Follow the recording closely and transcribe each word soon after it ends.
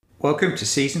Welcome to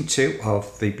Season 2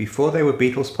 of the Before They Were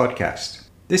Beatles podcast.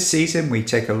 This season we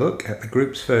take a look at the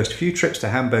group's first few trips to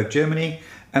Hamburg, Germany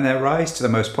and their rise to the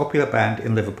most popular band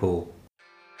in Liverpool.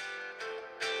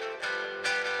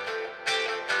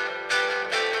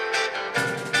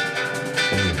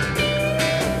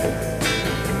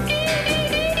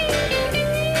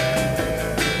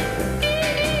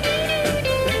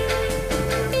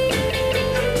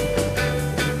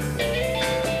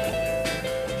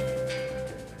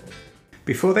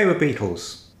 Before They Were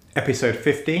Beatles, Episode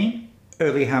 15,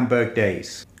 Early Hamburg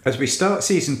Days. As we start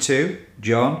Season 2,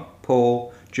 John,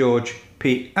 Paul, George,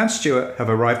 Pete and Stuart have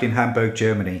arrived in Hamburg,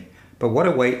 Germany. But what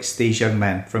awaits these young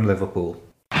men from Liverpool?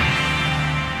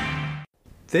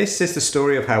 This is the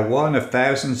story of how one of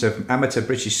thousands of amateur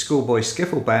British schoolboy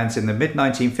skiffle bands in the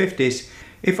mid-1950s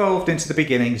evolved into the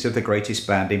beginnings of the greatest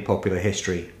band in popular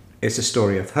history. It's a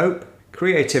story of hope,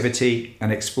 creativity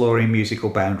and exploring musical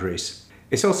boundaries.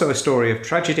 It's also a story of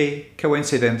tragedy,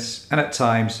 coincidence, and at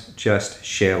times just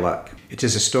sheer luck. It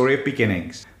is a story of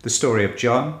beginnings, the story of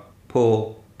John,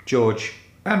 Paul, George,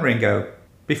 and Ringo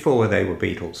before they were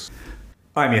Beatles.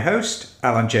 I'm your host,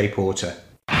 Alan J. Porter.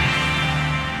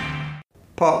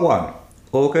 Part 1.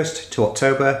 August to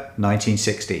October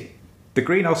 1960. The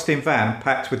green Austin van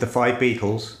packed with the 5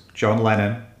 Beatles, John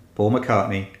Lennon, Paul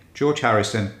McCartney, George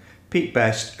Harrison, Pete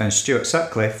Best, and Stuart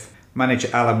Sutcliffe, manager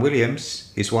Alan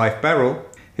Williams, his wife Beryl,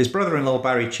 his brother-in-law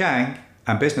Barry Chang,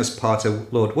 and business partner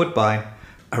Lord Woodbine,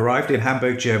 arrived in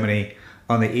Hamburg, Germany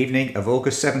on the evening of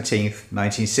August 17th,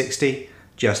 1960,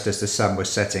 just as the sun was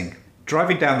setting.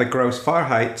 Driving down the Gross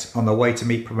Freiheit on the way to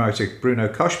meet promoter Bruno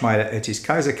Koschmider at his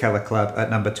Kaiserkeller club at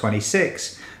number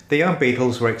 26, the young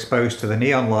Beatles were exposed to the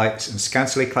neon lights and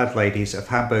scantily clad ladies of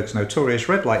Hamburg's notorious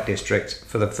red light district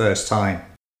for the first time.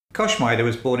 Koschmider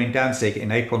was born in Danzig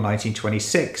in April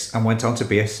 1926 and went on to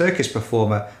be a circus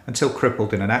performer until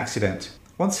crippled in an accident.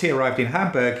 Once he arrived in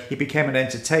Hamburg, he became an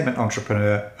entertainment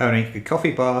entrepreneur, owning a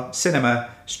coffee bar, cinema,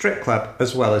 strip club,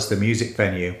 as well as the music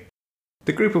venue.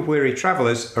 The group of weary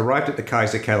travellers arrived at the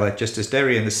Kaiserkeller just as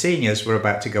Derry and the seniors were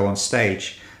about to go on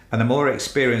stage, and the more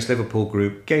experienced Liverpool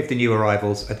group gave the new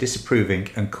arrivals a disapproving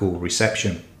and cool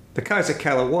reception. The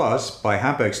Kaiserkeller was, by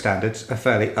Hamburg standards, a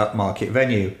fairly upmarket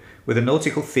venue, with a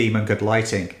nautical theme and good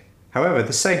lighting. However,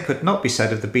 the same could not be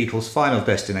said of the Beatles' final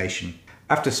destination.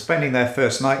 After spending their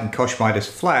first night in Koschmider's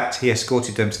flat, he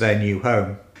escorted them to their new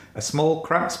home, a small,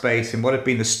 cramped space in what had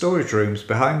been the storage rooms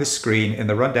behind the screen in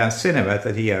the rundown cinema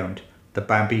that he owned, the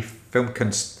Bambi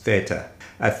Filmkunsttheater,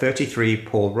 at 33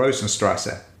 Paul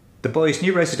Rosenstrasse. The boys'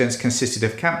 new residence consisted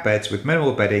of camp beds with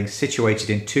minimal bedding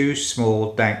situated in 2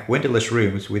 small, dank, windowless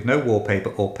rooms with no wallpaper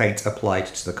or paint applied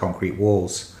to the concrete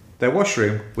walls. Their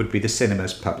washroom would be the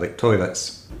cinema's public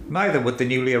toilets. Neither would the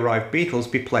newly arrived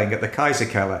Beatles be playing at the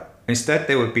Kaiserkeller. Instead,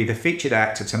 they would be the featured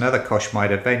act at another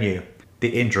Koschmider venue, the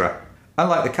Indra.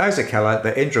 Unlike the Kaiserkeller,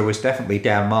 the Indra was definitely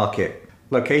down market.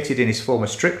 Located in his former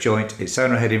strip joint, its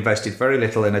owner had invested very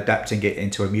little in adapting it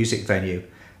into a music venue,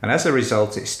 and as a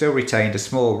result it still retained a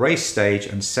small raised stage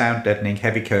and sound-deadening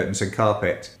heavy curtains and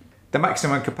carpet. The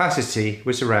maximum capacity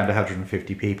was around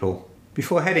 150 people.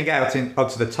 Before heading out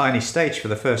onto the tiny stage for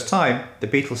the first time, the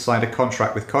Beatles signed a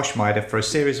contract with Koschmider for a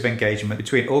series of engagement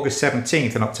between August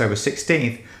 17th and October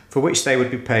 16th, for which they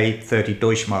would be paid 30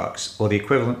 Deutschmarks, or the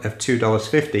equivalent of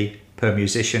 $2.50 per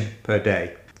musician per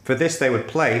day. For this they would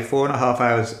play 4.5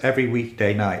 hours every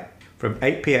weekday night, from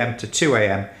 8 p.m. to 2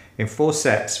 a.m. in 4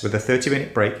 sets with a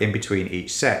 30-minute break in between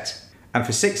each set, and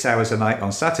for 6 hours a night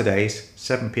on Saturdays,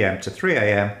 7 p.m. to 3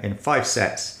 a.m. in 5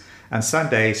 sets, and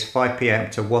Sundays 5 p.m.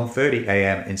 to 1:30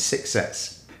 a.m. in 6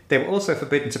 sets. They were also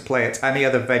forbidden to play at any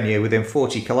other venue within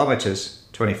 40 kilometres,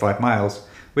 25 miles,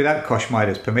 without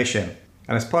Koschmider's permission.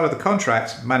 And as part of the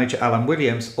contract, manager Alan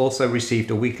Williams also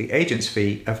received a weekly agent's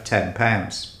fee of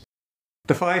 £10.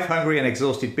 The 5 hungry and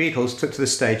exhausted Beatles took to the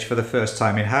stage for the first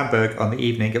time in Hamburg on the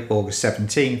evening of August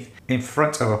 17th, in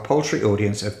front of a paltry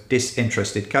audience of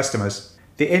disinterested customers.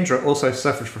 The Indra also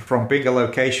suffered from being a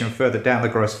location further down the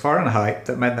Gross Fahrenheit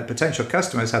that meant that potential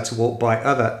customers had to walk by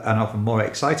other and often more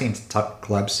exciting type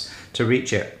clubs to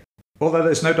reach it. Although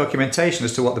there's no documentation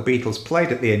as to what the Beatles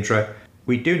played at the Indra,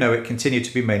 we do know it continued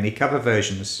to be mainly cover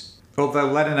versions.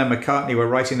 Although Lennon and McCartney were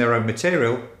writing their own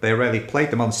material, they rarely played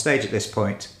them on stage at this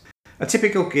point. A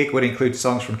typical gig would include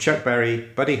songs from Chuck Berry,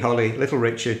 Buddy Holly, Little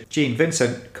Richard, Gene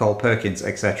Vincent, Cole Perkins,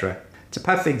 etc. To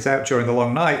pad things out during the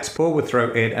long nights, Paul would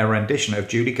throw in a rendition of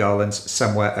Judy Garland's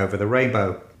Somewhere Over the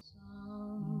Rainbow.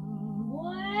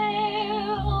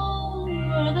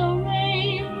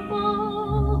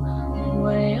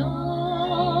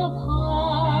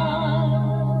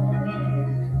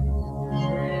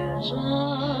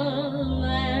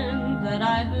 That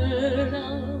I heard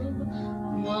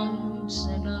of once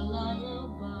in a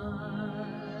lullaby.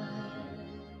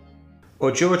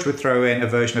 Or George would throw in a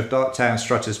version of Darktown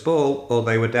Strutter's Ball, or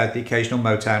they would add the occasional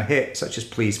Motown hit such as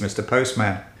Please Mr.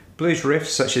 Postman. Blues riffs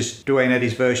such as Duane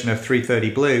Eddy's version of 3:30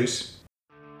 Blues.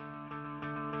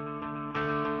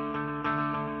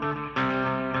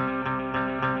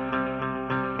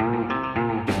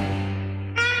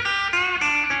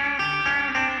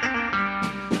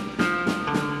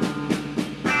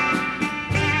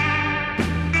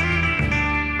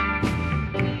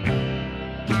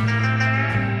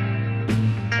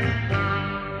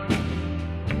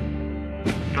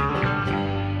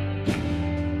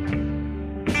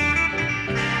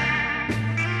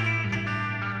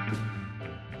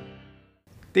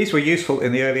 These were useful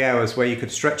in the early hours where you could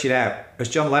stretch it out, as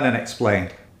John Lennon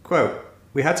explained. Quote,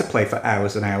 "We had to play for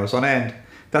hours and hours on end.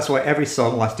 That's why every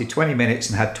song lasted 20 minutes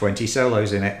and had 20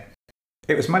 solos in it."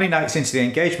 It was many nights into the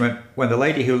engagement when the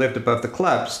lady who lived above the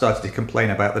club started to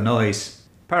complain about the noise.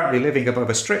 Apparently living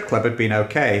above a strip club had been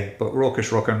okay, but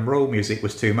raucous rock and roll music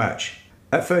was too much.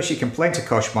 At first she complained to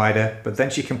Koschmider, but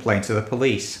then she complained to the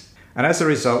police. And as a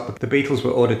result, the Beatles were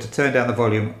ordered to turn down the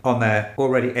volume on their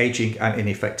already aging and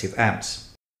ineffective amps.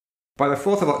 By the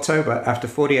 4th of October, after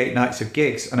 48 nights of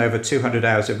gigs and over 200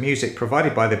 hours of music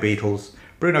provided by the Beatles,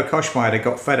 Bruno Koschmider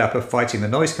got fed up of fighting the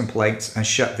noise complaints and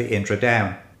shut the Indra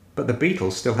down. But the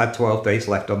Beatles still had 12 days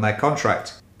left on their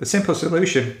contract. The simple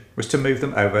solution was to move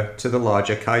them over to the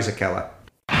larger Kaiserkeller.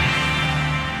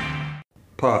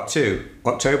 Part 2.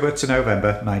 October to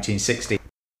November 1960.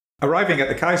 Arriving at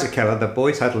the Kaiserkeller, the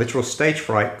boys had literal stage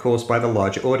fright caused by the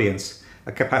larger audience,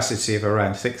 a capacity of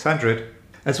around 600,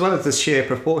 as well as the sheer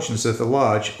proportions of the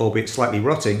large, albeit slightly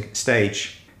rotting,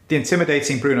 stage. The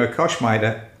intimidating Bruno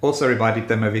Koschmider also reminded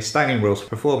them of his Standing Rules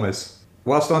performers.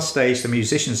 Whilst on stage, the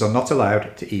musicians are not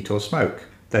allowed to eat or smoke.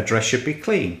 Their dress should be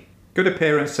clean. Good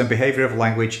appearance and behaviour of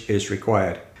language is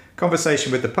required.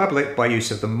 Conversation with the public by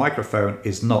use of the microphone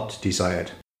is not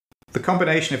desired. The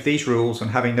combination of these rules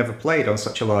and having never played on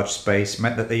such a large space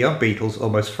meant that the young Beatles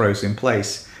almost froze in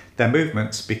place, their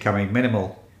movements becoming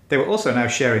minimal. They were also now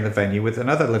sharing the venue with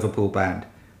another Liverpool band.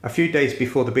 A few days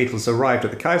before the Beatles arrived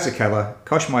at the Kaiserkeller,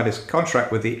 Koschmider's contract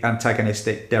with the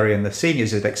antagonistic Derry and the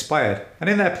Seniors had expired, and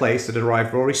in their place had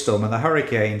arrived Rory Storm and the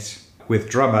Hurricanes, with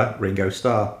drummer Ringo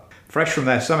Starr, fresh from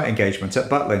their summer engagement at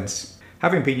Butlins.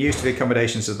 Having been used to the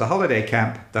accommodations of the holiday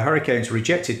camp, the Hurricanes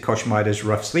rejected Koschmider's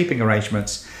rough sleeping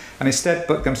arrangements and instead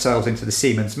booked themselves into the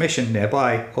Seamen's Mission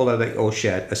nearby, although they all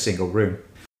shared a single room.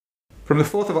 From the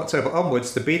 4th of October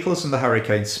onwards, the Beatles and the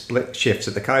Hurricanes split shifts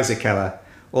at the Kaiserkeller,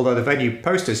 although the venue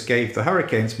posters gave the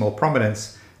Hurricanes more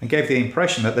prominence and gave the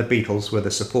impression that the Beatles were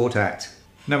the support act.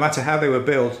 No matter how they were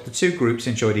billed, the two groups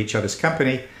enjoyed each other's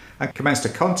company and commenced a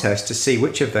contest to see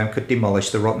which of them could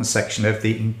demolish the rotten section of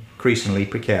the increasingly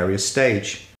precarious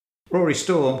stage. Rory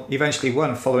Storm eventually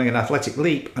won following an athletic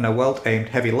leap and a well-aimed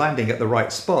heavy landing at the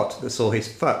right spot that saw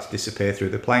his foot disappear through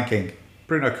the planking.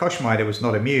 Bruno Koschmider was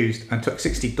not amused and took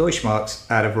 60 Deutschmarks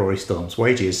out of Rory Storm's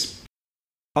wages.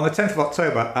 On the 10th of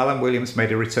October, Alan Williams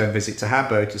made a return visit to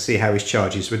Hamburg to see how his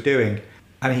charges were doing,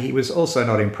 and he was also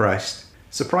not impressed.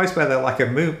 Surprised by their lack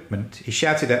of movement, he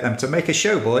shouted at them to make a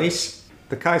show, boys.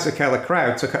 The Kaiserkeller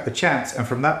crowd took up the chant and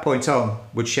from that point on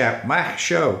would shout "Mach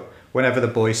show" whenever the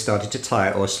boys started to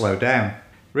tire or slow down.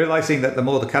 Realising that the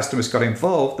more the customers got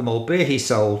involved, the more beer he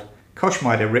sold,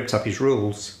 Koschmider ripped up his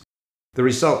rules. The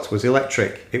result was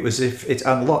electric. It was as if it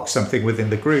unlocked something within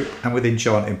the group and within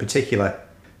John in particular.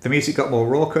 The music got more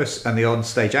raucous and the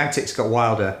on-stage antics got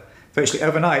wilder. Virtually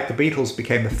overnight, the Beatles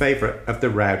became the favourite of the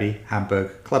rowdy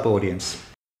Hamburg club audience.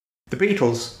 The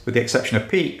Beatles, with the exception of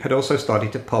Pete, had also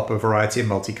started to pop a variety of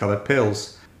multicoloured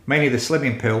pills, mainly the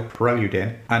slimming pill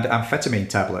Preludin and amphetamine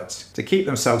tablets, to keep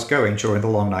themselves going during the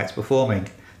long nights performing.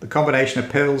 The combination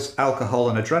of pills, alcohol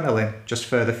and adrenaline just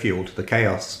further fuelled the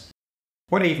chaos.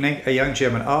 One evening, a young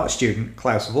German art student,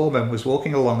 Klaus Vormann, was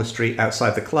walking along the street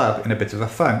outside the club in a bit of a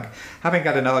funk, having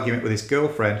had an argument with his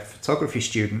girlfriend, photography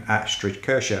student Astrid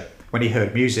Kircher, when he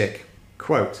heard music.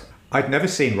 Quote, "I'd never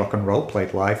seen rock and roll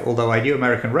played live, although I knew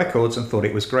American records and thought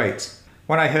it was great.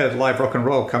 When I heard live rock and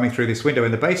roll coming through this window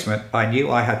in the basement, I knew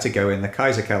I had to go in the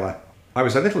Kaiserkeller. I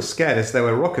was a little scared as there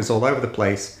were rockers all over the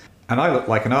place, and I looked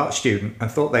like an art student and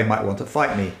thought they might want to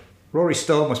fight me. Rory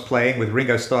Storm was playing with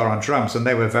Ringo Starr on drums and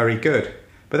they were very good.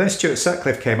 But then Stuart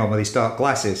Sutcliffe came on with his dark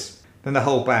glasses. Then the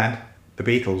whole band, the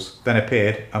Beatles, then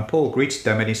appeared and Paul greeted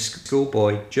them in his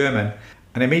schoolboy German,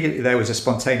 and immediately there was a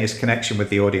spontaneous connection with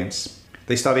the audience.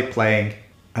 They started playing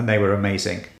and they were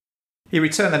amazing." He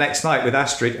returned the next night with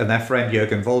Astrid and their friend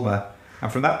Jürgen Vollmer,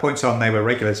 and from that point on they were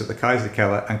regulars at the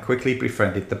Kaiserkeller and quickly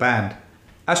befriended the band.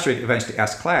 Astrid eventually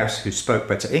asked Klaus, who spoke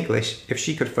better English, if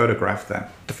she could photograph them.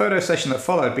 The photo session that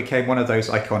followed became one of those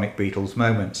iconic Beatles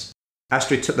moments.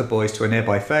 Astrid took the boys to a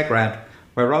nearby fairground,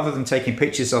 where rather than taking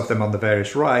pictures of them on the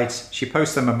various rides, she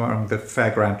posed them among the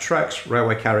fairground trucks,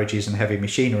 railway carriages and heavy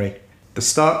machinery. The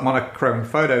stark monochrome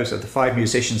photos of the 5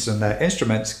 musicians and their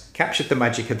instruments captured the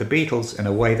magic of the Beatles in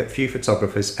a way that few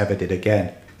photographers ever did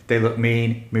again. They look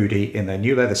mean, moody in their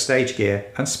new leather stage gear,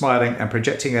 and smiling and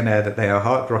projecting an air that they are a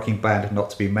hard-rocking band not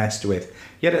to be messed with.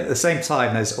 Yet at the same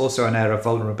time there's also an air of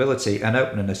vulnerability and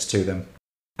openness to them.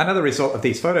 Another result of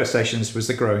these photo sessions was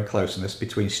the growing closeness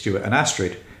between Stuart and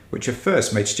Astrid, which at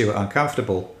first made Stuart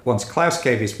uncomfortable. Once Klaus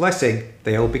gave his blessing,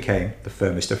 they all became the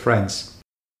firmest of friends.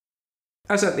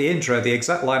 As at the intro, the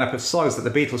exact lineup of songs that the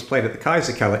Beatles played at the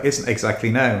Kaiserkeller isn't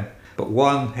exactly known, but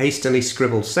one hastily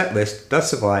scribbled set list does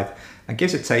survive and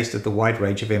gives a taste of the wide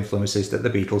range of influences that the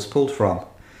Beatles pulled from.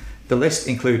 The list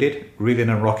included Reelin'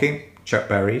 and Rockin', Chuck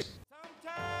Berry's,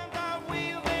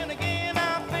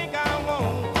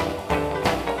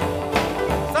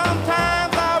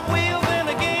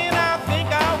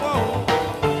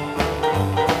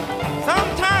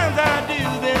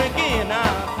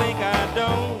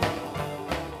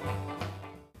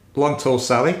 Long Tall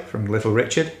Sally from Little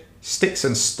Richard, Sticks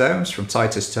and Stones from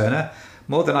Titus Turner,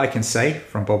 More Than I Can Say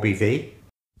from Bobby Vee.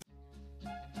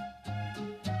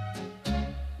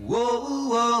 Whoa,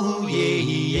 whoa, yeah,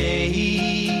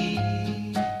 yeah.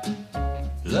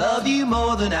 Love you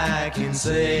more than I can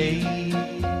say.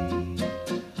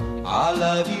 I'll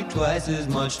love you twice as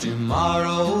much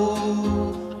tomorrow.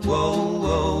 Whoa,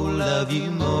 whoa, love you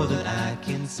more than I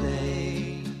can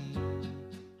say.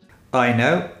 I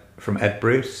Know from Ed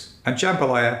Bruce, and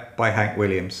Jambalaya by Hank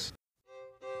Williams.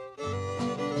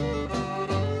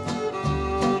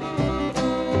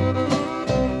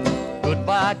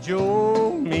 Goodbye,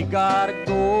 Joe, me gotta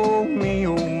go, me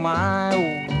oh my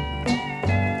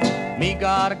oh. Me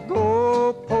gotta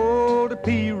go, pull the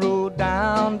P-road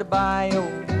down to Bio.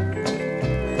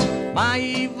 My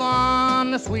Yvonne,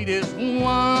 the sweetest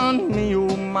one, me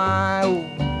oh my oh.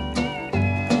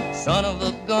 Son of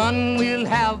a gun, we'll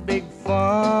have big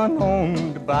fun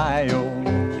on the Bio.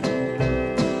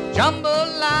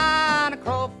 Jambalaya, a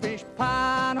crawfish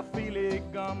pie, and a filet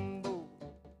gumbo.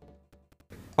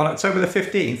 On October the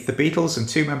 15th, the Beatles and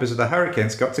 2 members of the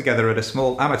Hurricanes got together at a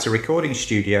small amateur recording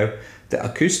studio, the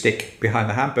Acoustic, behind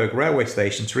the Hamburg railway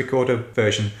station to record a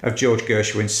version of George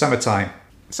Gershwin's Summertime.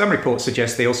 Some reports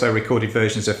suggest they also recorded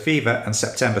versions of Fever and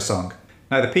September Song.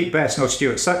 Neither Pete Best nor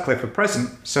Stuart Sutcliffe were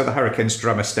present, so the Hurricanes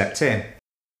drummer stepped in.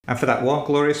 And for that one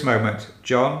glorious moment,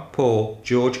 John, Paul,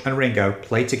 George and Ringo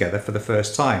played together for the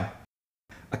first time,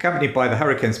 accompanied by the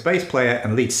Hurricanes bass player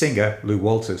and lead singer Lou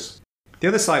Walters. The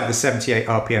other side of the 78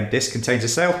 RPM disc contains a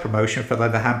sales promotion for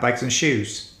leather handbags and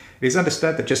shoes. It is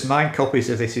understood that just 9 copies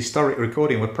of this historic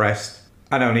recording were pressed,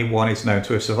 and only 1 is known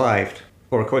to have survived.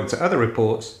 Or according to other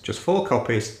reports, just 4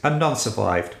 copies and none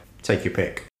survived. Take your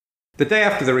pick. The day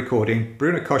after the recording,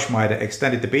 Bruno Koschmider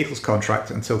extended the Beatles' contract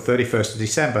until 31st of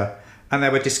December, and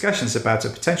there were discussions about a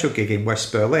potential gig in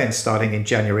West Berlin starting in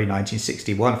January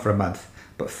 1961 for a month,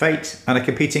 but fate and a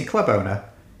competing club owner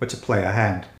were to play a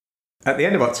hand. At the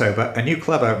end of October, a new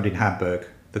club opened in Hamburg,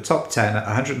 the Top 10 at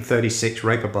 136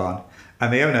 Reeperbahn,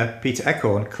 and the owner, Peter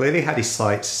Eckhorn, clearly had his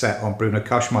sights set on Bruno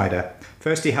Koschmider.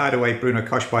 First he hired away Bruno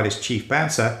Koschmider's chief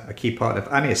bouncer, a key part of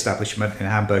any establishment in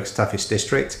Hamburg's toughest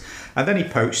district, and then he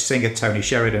poached singer Tony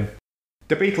Sheridan.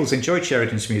 The Beatles enjoyed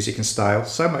Sheridan's music and style,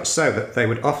 so much so that they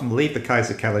would often leave the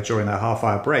Kaiserkeller during their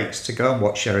half-hour breaks to go and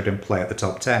watch Sheridan play at the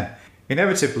Top 10.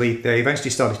 Inevitably, they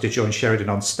eventually started to join Sheridan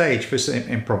on stage for some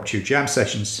impromptu jam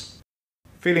sessions.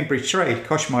 Feeling betrayed,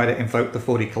 Koschmider invoked the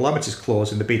 40 kilometres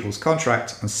clause in the Beatles'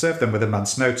 contract and served them with a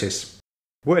month's notice.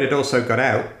 Word had also got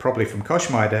out, probably from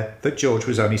Koschmider, that George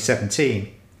was only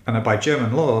 17, and that by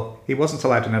German law, he wasn't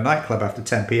allowed in a nightclub after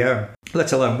 10 p.m,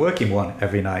 let alone working one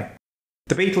every night.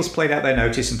 The Beatles played out their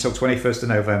notice until 21st of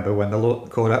November when the law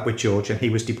caught up with George and he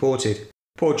was deported.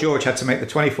 Poor George had to make the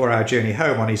 24-hour journey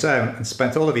home on his own and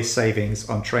spent all of his savings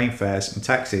on train fares and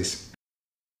taxis.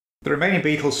 The remaining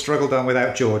Beatles struggled on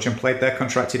without George and played their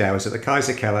contracted hours at the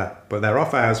Kaiserkeller, but their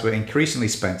off hours were increasingly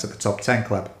spent at the Top 10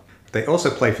 Club. They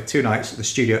also played for 2 nights at the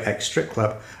Studio X strip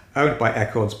club, owned by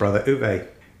Eckhorn's brother Uwe.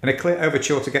 In a clear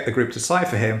overture to get the group to sign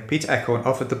for him, Peter Eckhorn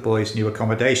offered the boys new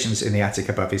accommodations in the attic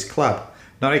above his club.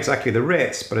 Not exactly the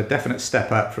Ritz, but a definite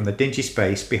step up from the dingy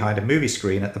space behind a movie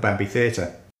screen at the Bambi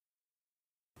Theatre.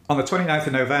 On the 29th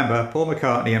of November, Paul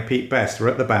McCartney and Pete Best were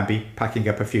at the Bambi packing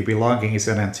up a few belongings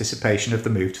in anticipation of the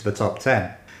move to the Top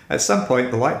 10. At some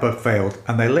point the light bulb failed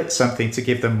and they lit something to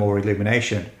give them more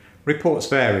illumination. Reports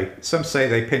vary. Some say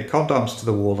they pinned condoms to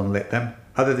the wall and lit them.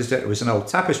 others that it was an old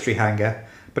tapestry hanger,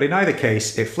 but in either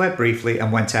case it fled briefly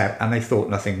and went out and they thought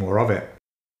nothing more of it.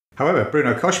 However,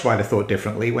 Bruno Koschweiler thought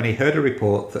differently when he heard a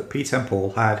report that Pete and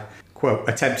Paul had, quote,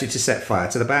 attempted to set fire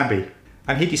to the Bambi,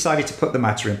 and he decided to put the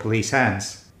matter in police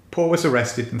hands. Paul was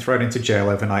arrested and thrown into jail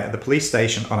overnight at the police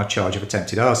station on a charge of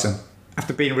attempted arson.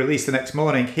 After being released the next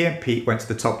morning, he and Pete went to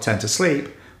the Top Ten to sleep,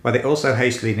 where they also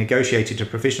hastily negotiated a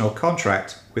provisional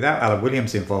contract, without Alan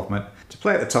Williams' involvement, to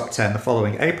play at the Top Ten the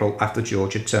following April after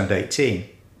George had turned 18.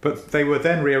 But they were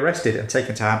then rearrested and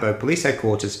taken to Hamburg police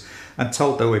headquarters and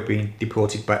told they were being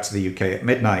deported back to the UK at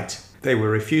midnight. They were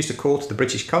refused a call to the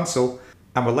British consul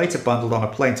and were later bundled on a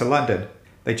plane to London.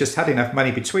 They just had enough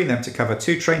money between them to cover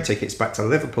 2 train tickets back to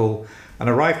Liverpool and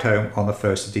arrived home on the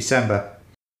 1st of December.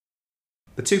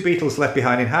 The 2 Beatles left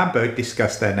behind in Hamburg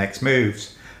discussed their next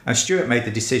moves, and Stuart made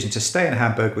the decision to stay in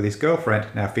Hamburg with his girlfriend,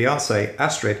 now fiancée,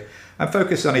 Astrid, and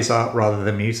focus on his art rather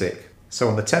than music. So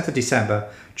on the 10th of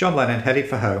December, John Lennon headed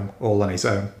for home all on his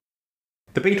own.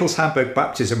 The Beatles' Hamburg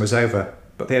baptism was over,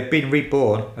 but they had been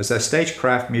reborn as their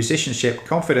stagecraft, musicianship,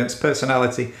 confidence,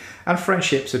 personality and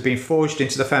friendships had been forged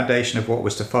into the foundation of what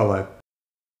was to follow.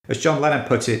 As John Lennon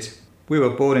put it, we were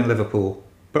born in Liverpool,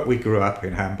 but we grew up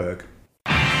in Hamburg.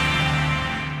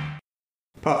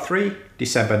 Part 3,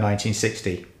 December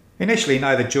 1960. Initially,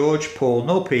 neither George, Paul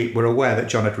nor Pete were aware that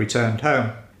John had returned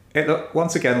home. It looked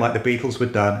once again like the Beatles were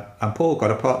done, and Paul got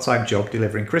a part-time job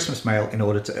delivering Christmas mail in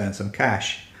order to earn some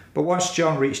cash. But once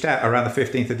John reached out around the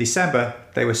 15th of December,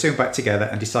 they were soon back together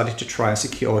and decided to try and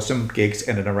secure some gigs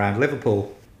in and around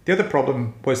Liverpool. The other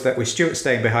problem was that with Stuart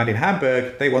staying behind in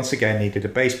Hamburg, they once again needed a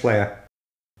bass player.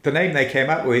 The name they came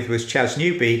up with was Chas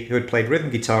Newby, who had played rhythm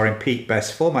guitar in Pete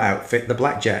Best's former outfit, the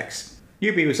Blackjacks.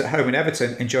 Newby was at home in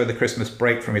Everton enjoying the Christmas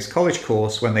break from his college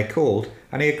course when they called,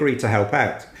 and he agreed to help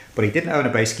out. But he didn't own a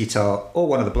bass guitar or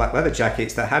one of the black leather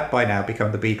jackets that had by now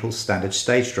become the Beatles' standard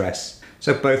stage dress,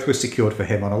 so both were secured for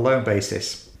him on a loan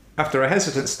basis. After a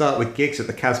hesitant start with gigs at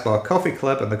the Casbah Coffee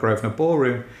Club and the Grosvenor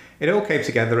Ballroom, it all came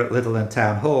together at Litherland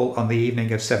Town Hall on the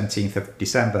evening of 17th of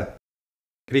December.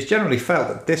 It is generally felt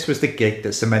that this was the gig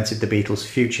that cemented the Beatles'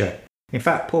 future. In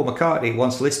fact, Paul McCartney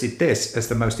once listed this as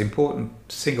the most important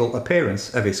single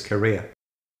appearance of his career.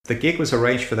 The gig was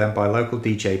arranged for them by local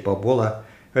DJ Bob Wooler,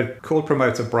 who had called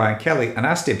promoter Brian Kelly and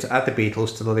asked him to add the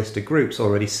Beatles to the list of groups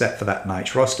already set for that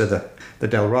night's roster, the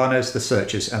Del Ranos, the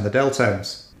Searchers and the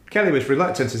Deltones. Kelly was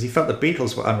reluctant as he felt the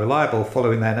Beatles were unreliable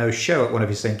following their no-show at one of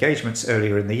his engagements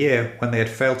earlier in the year when they had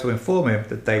failed to inform him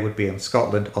that they would be in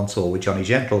Scotland on tour with Johnny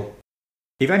Gentle.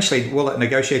 Eventually, Wooler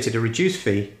negotiated a reduced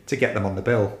fee to get them on the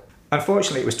bill.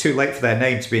 Unfortunately, it was too late for their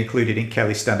name to be included in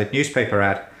Kelly's standard newspaper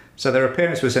ad, so their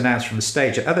appearance was announced from the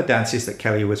stage at other dances that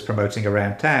Kelly was promoting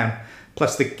around town,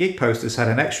 plus the gig posters had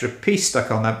an extra piece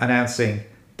stuck on them announcing,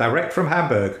 "Direct from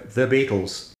Hamburg, the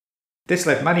Beatles." This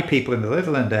led many people in the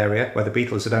Litherland area, where the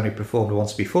Beatles had only performed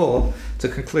once before, to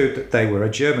conclude that they were a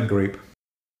German group.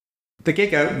 The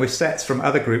gig opened with sets from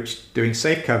other groups doing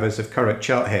safe covers of current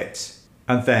chart hits,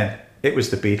 and then it was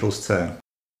the Beatles' turn.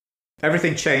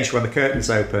 Everything changed when the curtains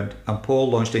opened and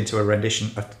Paul launched into a rendition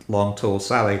of Long Tall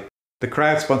Sally. The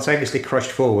crowd spontaneously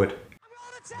crushed forward.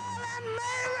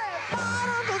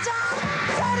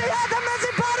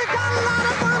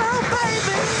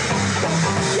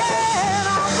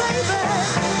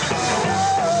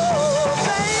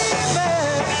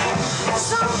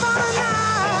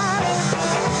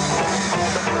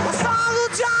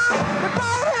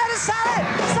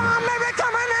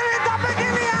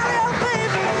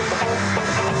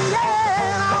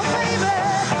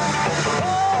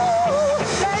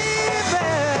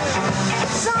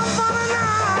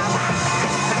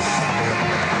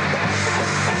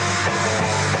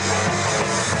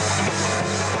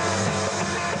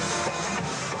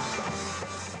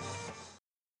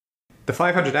 The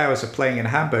 500 hours of playing in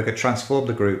Hamburg had transformed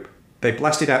the group. They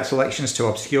blasted out selections to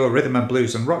obscure rhythm and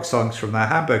blues and rock songs from their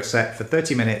Hamburg set for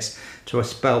 30 minutes to a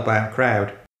spellbound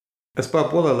crowd. As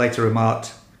Bob Wooler later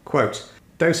remarked, quote,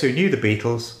 "Those who knew the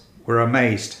Beatles were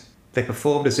amazed. They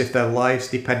performed as if their lives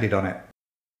depended on it."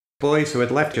 Boys who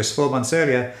had left just 4 months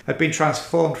earlier had been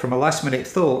transformed from a last-minute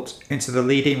thought into the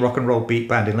leading rock and roll beat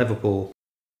band in Liverpool.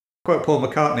 Quote Paul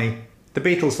McCartney, "The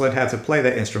Beatles learned how to play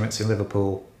their instruments in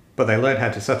Liverpool, but they learned how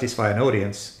to satisfy an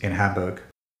audience in Hamburg."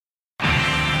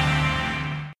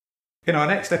 In our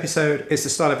next episode, it's the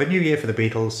start of a new year for the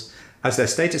Beatles, as their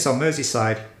status on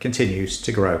Merseyside continues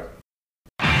to grow.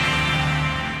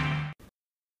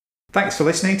 Thanks for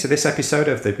listening to this episode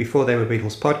of the Before They Were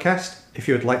Beatles podcast. If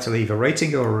you would like to leave a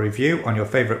rating or a review on your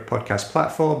favourite podcast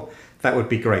platform, that would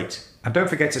be great. And don't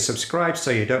forget to subscribe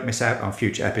so you don't miss out on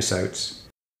future episodes.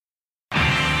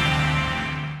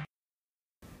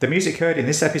 The music heard in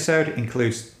this episode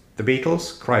includes The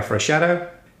Beatles, Cry for a Shadow,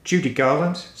 Judy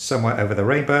Garland, Somewhere Over the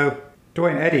Rainbow,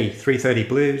 Dwayne Eddy, 3:30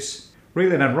 Blues,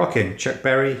 Reelin' and Rockin', Chuck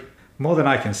Berry, More Than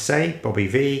I Can Say, Bobby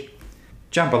Vee,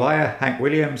 Jambalaya, Hank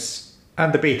Williams,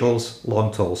 and The Beatles,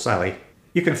 Long Tall Sally.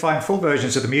 You can find full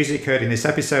versions of the music heard in this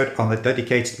episode on the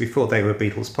dedicated Before They Were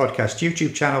Beatles podcast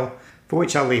YouTube channel, for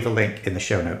which I'll leave a link in the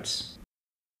show notes.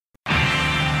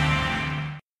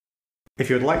 If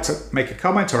you would like to make a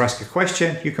comment or ask a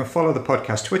question, you can follow the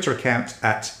podcast Twitter account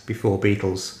at Before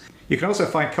Beatles. You can also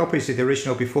find copies of the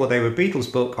original Before They Were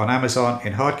Beatles book on Amazon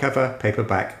in hardcover,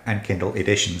 paperback and Kindle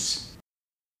editions.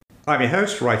 I'm your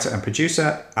host, writer and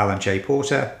producer, Alan J.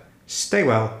 Porter. Stay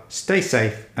well, stay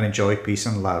safe and enjoy peace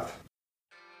and love.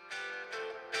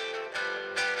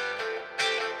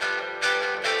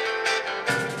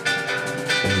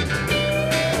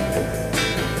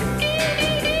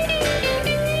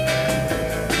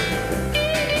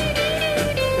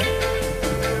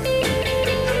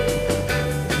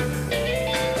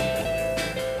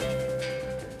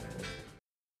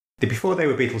 The Before They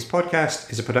Were Beatles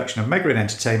podcast is a production of Megrin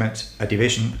Entertainment, a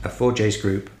division of 4J's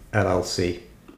Group, LLC.